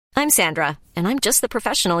I'm Sandra, and I'm just the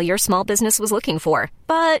professional your small business was looking for.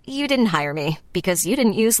 But you didn't hire me because you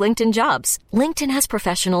didn't use LinkedIn Jobs. LinkedIn has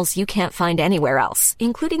professionals you can't find anywhere else,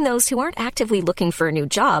 including those who aren't actively looking for a new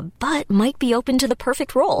job, but might be open to the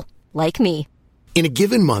perfect role, like me. In a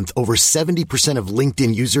given month, over 70% of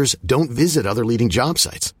LinkedIn users don't visit other leading job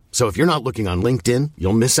sites. So if you're not looking on LinkedIn,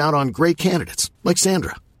 you'll miss out on great candidates like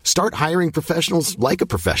Sandra. Start hiring professionals like a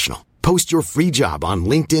professional. Post your free job on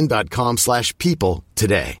linkedin.com/people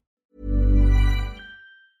today.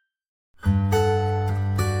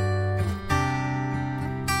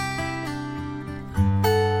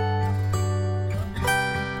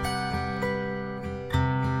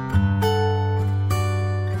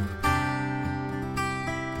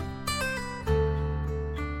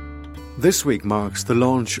 This week marks the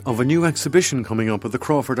launch of a new exhibition coming up at the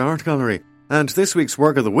Crawford Art Gallery. And this week's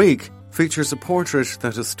Work of the Week features a portrait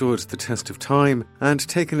that has stood the test of time and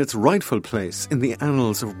taken its rightful place in the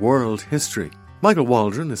annals of world history. Michael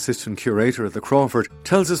Waldron, assistant curator at the Crawford,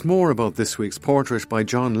 tells us more about this week's portrait by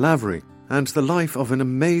John Lavery and the life of an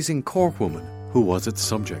amazing Cork woman who was its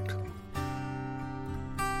subject.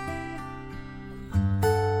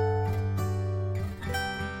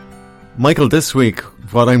 Michael, this week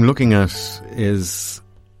what I'm looking at is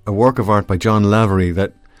a work of art by John Lavery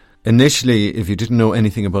that initially, if you didn't know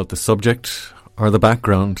anything about the subject or the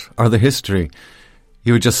background or the history,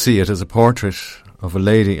 you would just see it as a portrait of a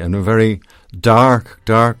lady, and a very dark,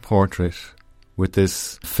 dark portrait with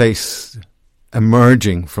this face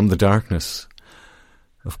emerging from the darkness.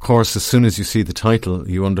 Of course, as soon as you see the title,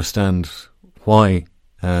 you understand why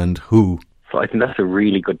and who. So I think that's a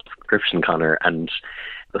really good description, Conor, and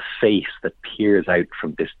the face that peers out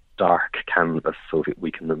from this dark canvas, so we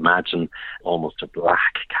can imagine almost a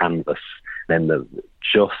black canvas, then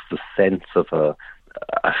just the sense of a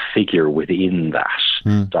figure within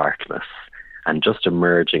that darkness, and just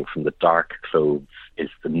emerging from the dark clothes is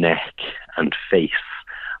the neck and face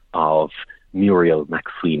of Muriel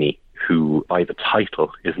MacSweeney, who by the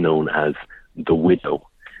title is known as the Widow,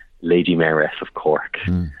 Lady Mayoress of Cork.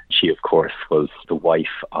 She, of course, was the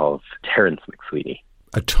wife of Terence MacSweeney.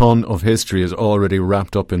 A ton of history is already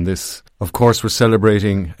wrapped up in this. Of course, we're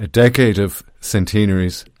celebrating a decade of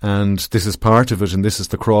centenaries, and this is part of it, and this is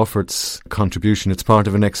the Crawford's contribution. It's part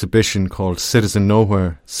of an exhibition called Citizen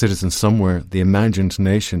Nowhere, Citizen Somewhere, The Imagined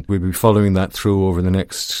Nation. We'll be following that through over the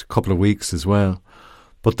next couple of weeks as well.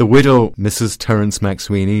 But the widow, Mrs. Terence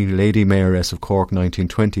MacSweeney, Lady Mayoress of Cork,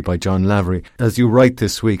 1920, by John Lavery. As you write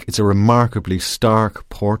this week, it's a remarkably stark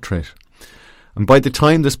portrait. And by the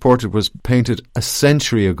time this portrait was painted a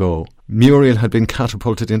century ago, Muriel had been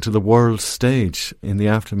catapulted into the world stage in the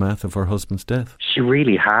aftermath of her husband's death. She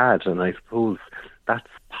really had, and I suppose that's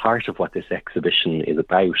part of what this exhibition is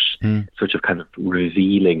about, sort of kind of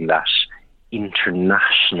revealing that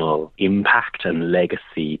international impact and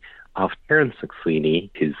legacy of Terence MacSweeney,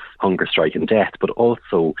 his hunger strike and death, but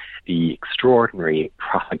also the extraordinary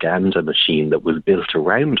propaganda machine that was built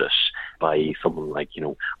around it by someone like,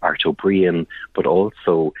 Art O'Brien, but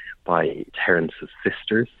also by Terence's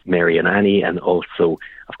sisters, Mary and Annie, and also,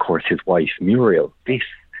 of course, his wife, Muriel. This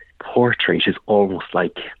portrait is almost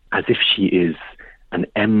like as if she is an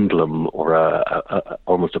emblem or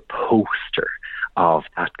almost a poster of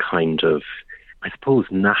that kind of, I suppose,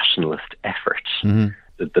 nationalist effort.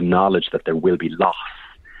 The knowledge that there will be loss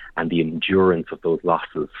and the endurance of those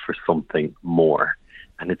losses for something more.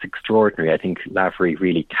 And it's extraordinary. I think Lavery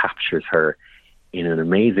really captures her in an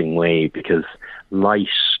amazing way, because light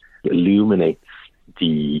illuminates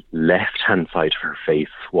the left-hand side of her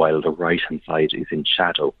face while the right-hand side is in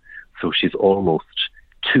shadow. So she's almost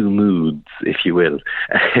two moods, if you will.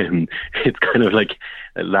 It's kind of like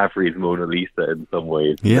Lavery's Mona Lisa in some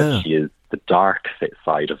ways. Yeah. She is, the dark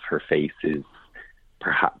side of her face is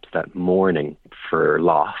perhaps that mourning for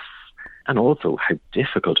loss, and also how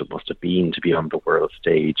difficult it must have been to be on the world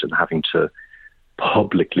stage and having to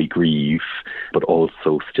publicly grieve, but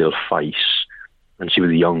also still fight. And she was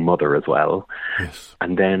a young mother as well. Yes.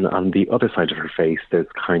 And then on the other side of her face, there's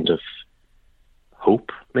kind of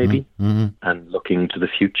hope, maybe, and looking to the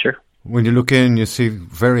future. When you look in, you see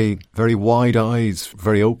very, very wide eyes,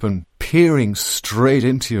 very open, peering straight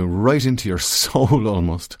into you, right into your soul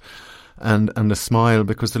almost. And a smile,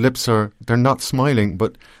 because the lips they're not smiling,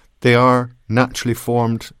 but they are naturally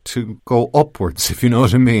formed to go upwards, if you know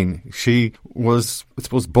what I mean. She was, I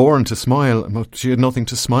suppose, born to smile, but she had nothing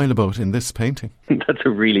to smile about in this painting. That's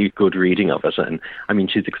a really good reading of it. And I mean,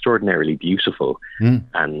 she's extraordinarily beautiful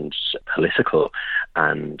and political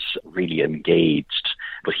and really engaged.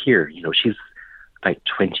 But here, she's like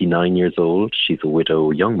 29 years old. She's a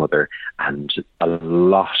widow, young mother, and a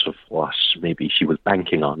lot of what maybe she was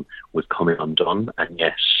banking on was coming undone, and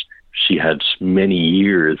yet she had many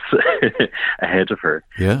years ahead of her.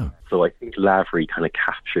 Yeah. So I think Lavery kind of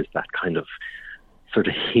captures that kind of sort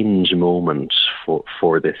of hinge moment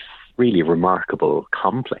for this really remarkable,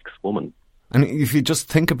 complex woman. And if you just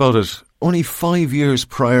think about it, only 5 years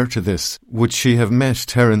prior to this would she have met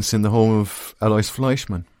Terence in the home of Alois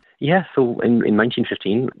Fleischmann. Yeah, so in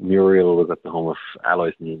 1915, Muriel was at the home of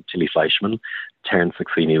Alois and Tilly Fleischmann. Terence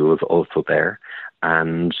McSweeney was also there.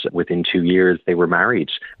 And within 2 years, they were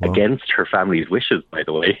married. Wow. Against her family's wishes, by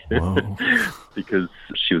the way. Wow. Because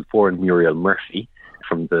she was born Muriel Murphy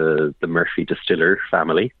from the Murphy distiller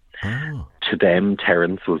family. Oh. To them,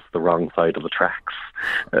 Terence was the wrong side of the tracks.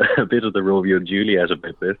 A bit of the Romeo and Juliet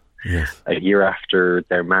about this. Yes. A year after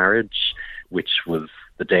their marriage, which was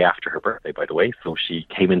the day after her birthday, by the way, so she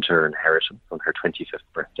came into her inheritance on her 25th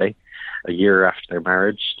birthday. A year after their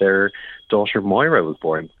marriage, their daughter Moira was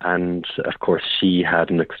born. And, of course, she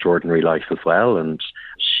had an extraordinary life as well, and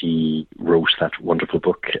she wrote that wonderful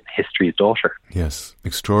book, History's Daughter. Yes,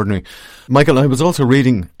 extraordinary. Michael, I was also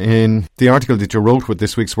reading in the article that you wrote with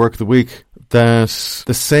this week's Work of the Week that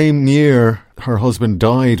the same year her husband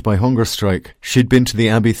died by hunger strike, she'd been to the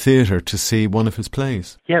Abbey Theatre to see one of his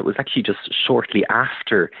plays. Yeah, it was actually just shortly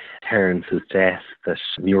after Terence's death that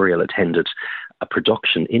Muriel attended a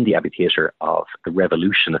production in the Abbey Theatre of The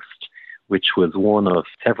Revolutionist, which was one of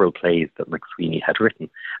several plays that McSweeney had written.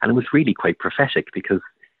 And it was really quite prophetic because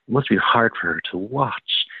it must have been hard for her to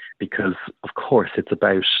watch because, of course, it's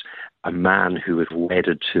about a man who is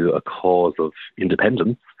wedded to a cause of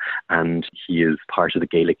independence and he is part of the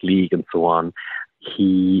Gaelic League and so on.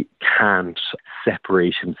 He can't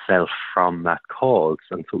separate himself from that cause.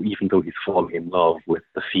 And so even though he's falling in love with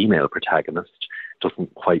the female protagonist, it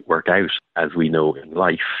doesn't quite work out. As we know in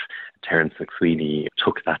life, Terence McSweeney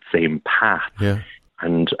took that same path. Yeah.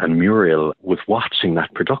 And Muriel was watching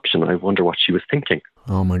that production, and I wonder what she was thinking.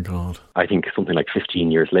 Oh, my God. I think something like 15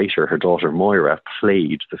 years later, her daughter Moira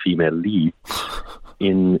played the female lead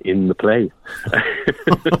in the play.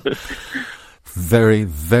 Very,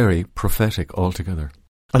 very prophetic altogether.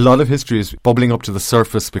 A lot of history is bubbling up to the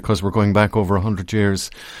surface because we're going back over 100 years.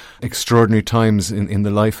 Extraordinary times in the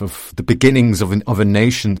life of the beginnings of a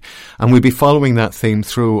nation. And we'll be following that theme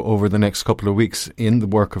through over the next couple of weeks in the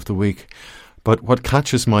Work of the Week. But what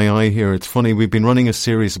catches my eye here, it's funny, we've been running a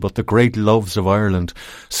series about the great loves of Ireland.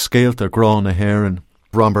 Scailta Grán a Héireann,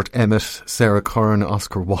 Robert Emmet, Sarah Curran,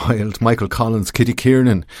 Oscar Wilde, Michael Collins, Kitty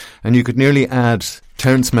Kiernan. And you could nearly add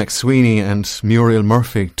Terence McSweeney and Muriel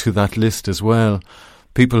Murphy to that list as well.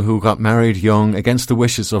 People who got married young against the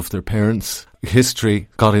wishes of their parents. History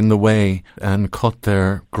got in the way and cut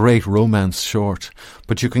their great romance short.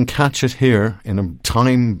 But you can catch it here in a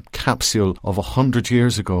time capsule of 100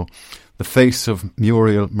 years ago. The face of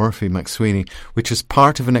Muriel Murphy McSweeney, which is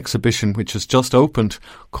part of an exhibition which has just opened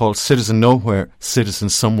called Citizen Nowhere, Citizen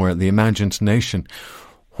Somewhere, The Imagined Nation.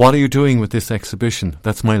 What are you doing with this exhibition?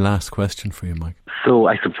 That's my last question for you, Mike. So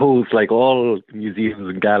I suppose, like all museums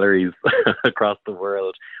and galleries across the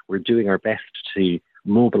world, we're doing our best to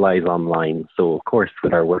mobilise online. So, of course,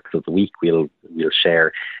 with our Works of the Week, we'll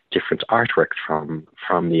share different artworks from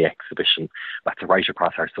the exhibition. That's right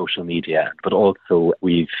across our social media. But also,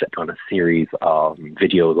 we've done a series of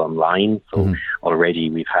videos online. So already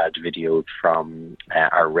we've had videos from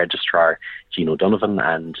our registrar, Jean O'Donovan,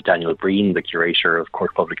 and Daniel Breen, the curator of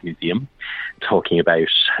Cork Public Museum, talking about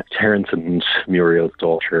Terence and Muriel's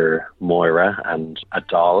daughter, Moira, and a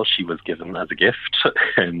doll she was given as a gift.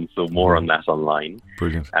 And so more on that online.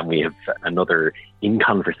 Brilliant. And we have another In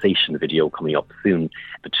Conversation video coming up soon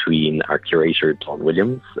between our curator, Dawn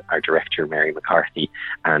Williams, our director, Mary McCarthy,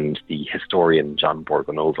 and the historian, John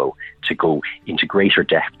Borgonovo, to go into greater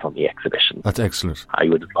depth on the exhibition. That's excellent. I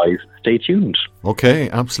would advise stay tuned. Okay,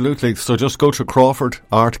 absolutely. So just go to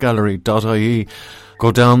crawfordartgallery.ie.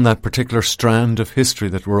 Go down that particular strand of history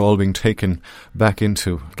that we're all being taken back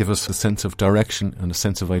into. Give us a sense of direction and a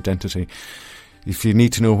sense of identity. If you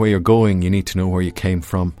need to know where you're going, you need to know where you came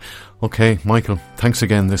from. Okay, Michael, thanks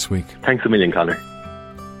again this week. Thanks a million, Conor.